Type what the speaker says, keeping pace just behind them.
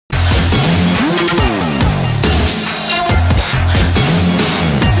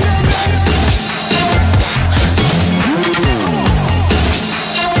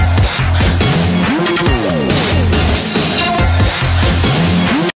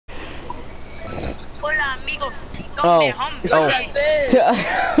Oh,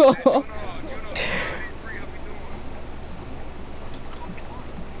 oh.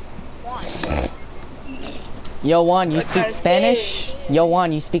 Yo, Juan, you speak Spanish? Yo,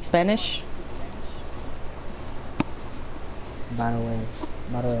 Juan, you speak Spanish? By the way,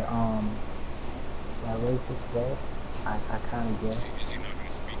 that racist way, I kind of get.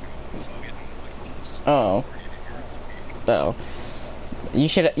 Oh. So, you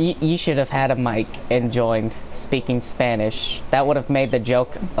should have had a mic and joined speaking Spanish. That would have made the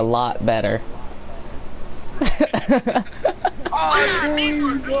joke a lot better.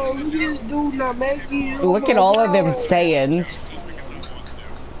 Look at all of them sayings.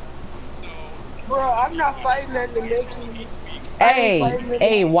 Bro, I'm not fighting at the Mickey.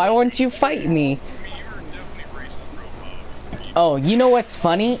 Hey, why won't you fight me? Oh, you know what's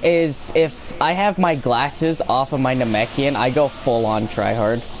funny is if I have my glasses off of my Namekian, I go full on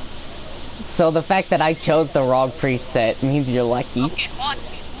tryhard. So the fact that I chose the wrong preset means you're lucky. Okay, on.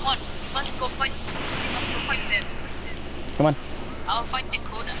 Let's go fight. Let's go fight Ben. Come on. I'll fight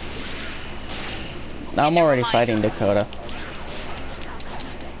Dakota. No, I'm already fighting Dakota.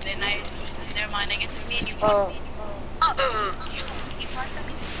 Then never mind. I guess it's me and you.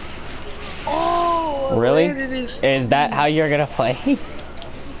 Oh, really? Is that how you're gonna play?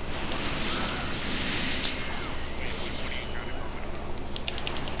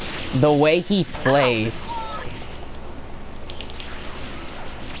 The way he plays.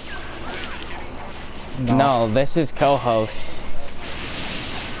 No, this is co-host.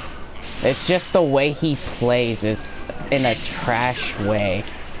 It's just the way he plays. It's in a trash way.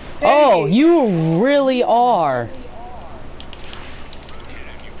 Oh, you really are.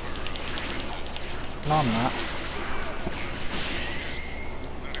 No, I'm not.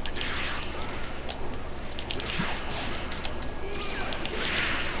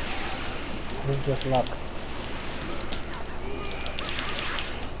 It's just luck.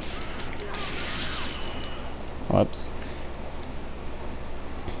 Whoops.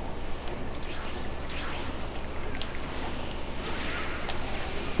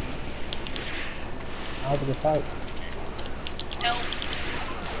 How's the fight? No.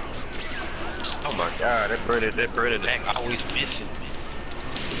 Oh my god, that Brandon neck always missing.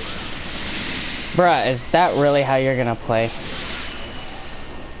 Bruh, is that really how you're gonna play?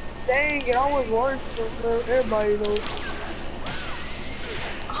 Dang, it always works for everybody though.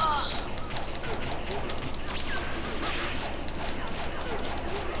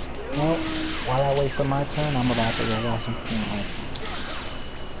 Well, while I wait for my turn, I'm about to go watch some porn.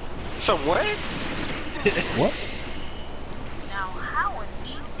 Some what? What? Now how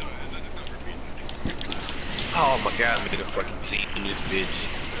indeed? Oh my god, I'm gonna fucking see in this bitch.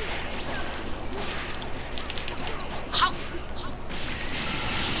 How?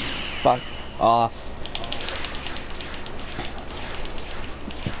 Fuck off.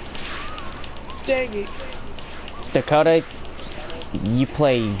 Dang it. Dakota, you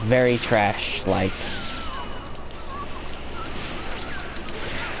play very trash, like.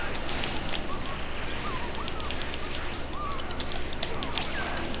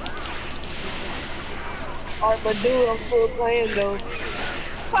 Alright, but dude, I'm still playing though.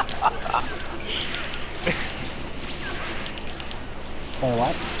 Hey,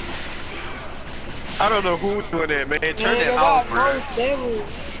 what? I don't know who's doing that, man. Turn Man, that off, bro.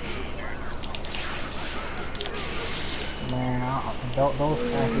 Man, those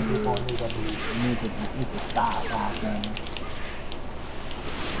trashy people need to stop, man.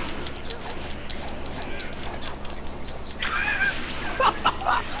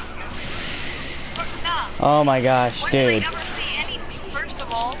 Oh my gosh, When dude. did I ever say anything, first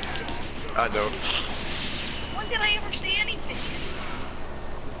of all? I know. When did I ever say anything?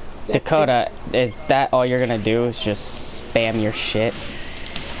 Dakota, is that all you're gonna do? Is just spam your shit?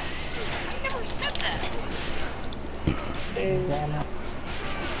 I never said that. Damn it.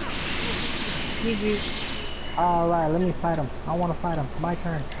 GG. Alright, let me fight him. I wanna fight him. My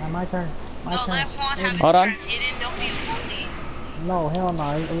turn. My turn. My No, turn. let Juan have his Hold on. turn. Hidden, don't be a bully. No, hell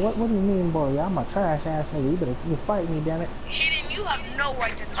no. What do you mean, boy? I'm a trash ass nigga. You fight me, damn it. Hidden, you have no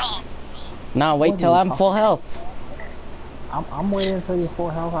right to talk. Nah, wait till I'm full health. I'm waiting until you're full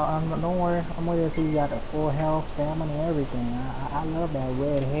health. Don't worry. I'm waiting until you got the full health, stamina, and everything. I love that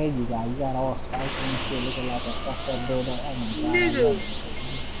red head you got. You got all spiky and shit, looking like a fucked up builder. Oh my god. Nigga.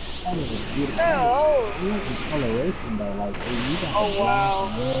 That is beautiful. Oh. You got the coloration though, like you got Oh, the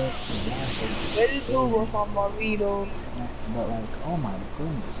wow. black and red and black and Let it do what's on my video. but like, oh my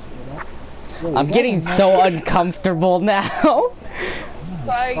goodness, wait, I'm is that getting a so uncomfortable now. Oh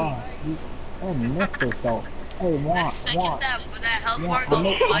my Like- god, that necklace though. Hey, Second that, but that health bar I goes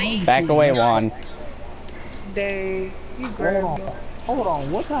know- away. Back away, Juan. Dang, you Hold grabbed on. him. Hold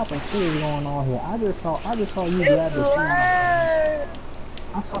on. What type of shit is going on here? I just saw you grab the shit out of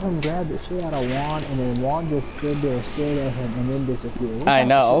I saw him grab the shit out of Juan, and then Juan just stood there, stared at him, and then disappeared. What I type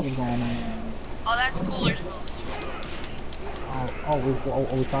know. of shit is going on? Oh, that's cooler.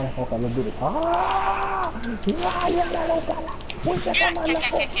 We trying to, okay, let's do this.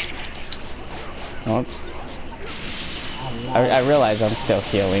 Oops. I realize I'm still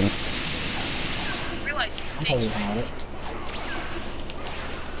healing. Realize your I'm mistakes, totally right? it.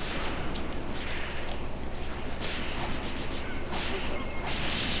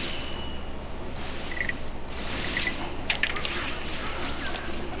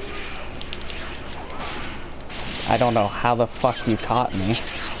 I don't know how the fuck you caught me.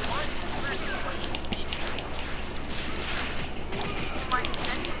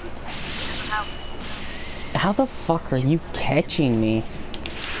 How the fuck are you catching me?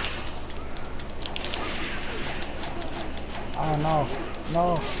 Oh no,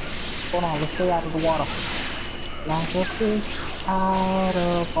 no. Hold on, let's stay out of the water. Like a fish out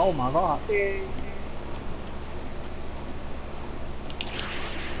of, oh my god.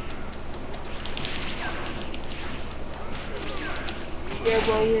 Yeah,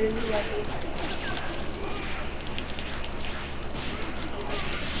 bro, yeah, you got it.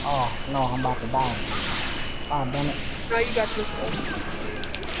 Oh no, I'm about to die. Ah, damn it. Now you got this one.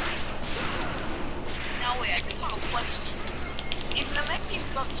 Now wait, I just have a question. If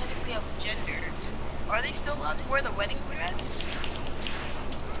Namekians don't technically have gender, are they still allowed to wear the wedding dress?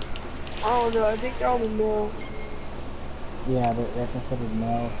 I don't know, I think they're only male. Yeah, they're considered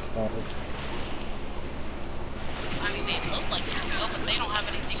males, but I mean, they look like they're male, but they don't have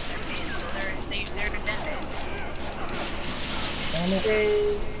anything in their pants, so they're dependent. damn it.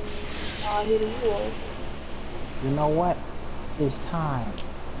 They hitting you all. You know what? It's time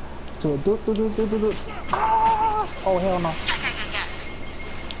to do. Ah! Oh hell no.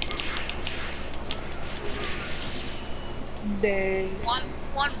 Dang.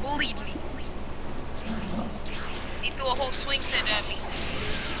 One bullied me. He threw a whole swing set at me.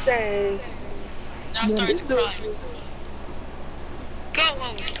 Dang. Now I'm starting to cry. Go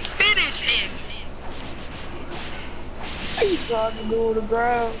host, finish him. What you trying to do on the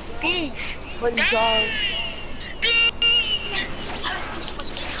ground? Goof. What you trying? I do so much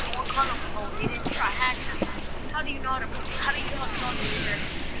games in one color mode. They didn't try hacker. How do you know how to do that?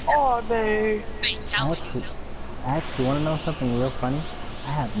 Oh, dang. Fatality. Actually, wanna know something real funny?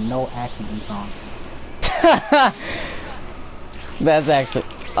 I have no action boots on. That's actually.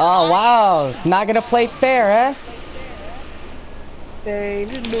 Oh wow, not gonna play fair, huh? Dang,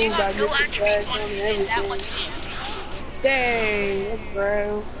 this You dude got have no Mr. attributes Flag on on you and that's that everything. much damage. Dang, that's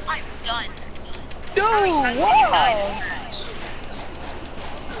ground. I'm done. Dude, How many times did you die this wow. match?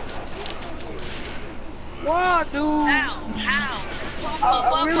 Wow, dude. How?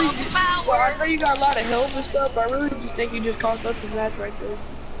 I really just, well, I know Power. you got a lot of health and stuff, but I really just think you just cost up the match right there.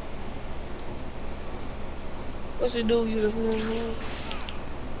 What's it do? You just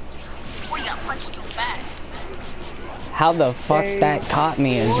We got punched in the back. How the fuck Hey, that caught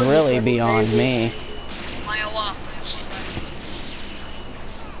me is really beyond me. My walk. Shit.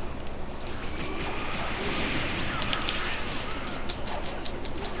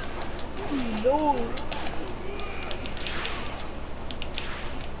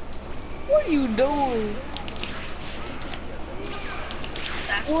 What are you doing?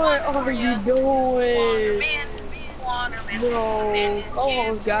 That's What are you doing? Waterman. Bro,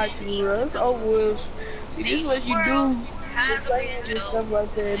 almost got you, bro. It's over with. See, this is what you do. Has a Playing and stuff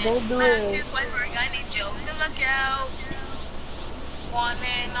like that. and Don't do left it. his wife for a guy named Joe. Good luck out. One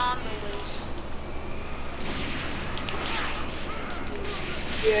man on the loose.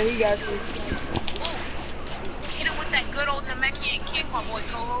 Yeah, he got you. Ooh. Hit him with that good old Namekian kick, my boy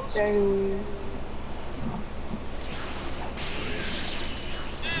co-host. Dang.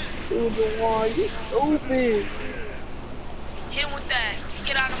 Dude, Dewan, you stupid. Hit him with that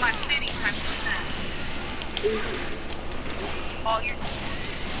get out of my city type of snaps. Oh, you're.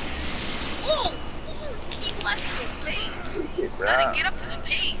 Ooh! He blasted your face. Gotta get up to the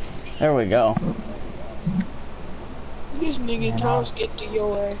pace. There we go. This nigga Tom skipped to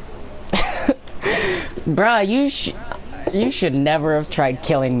your ass. Bruh, you should never have tried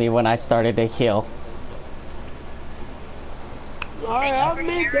killing me when I started to heal. Alright, I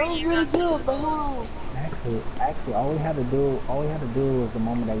admit that was really good, but hold on. Actually, all we had to do was the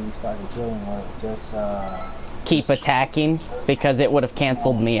moment that you started healing was just Keep attacking because it would have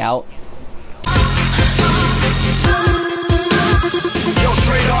canceled me out. Yo,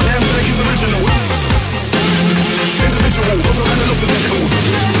 straight up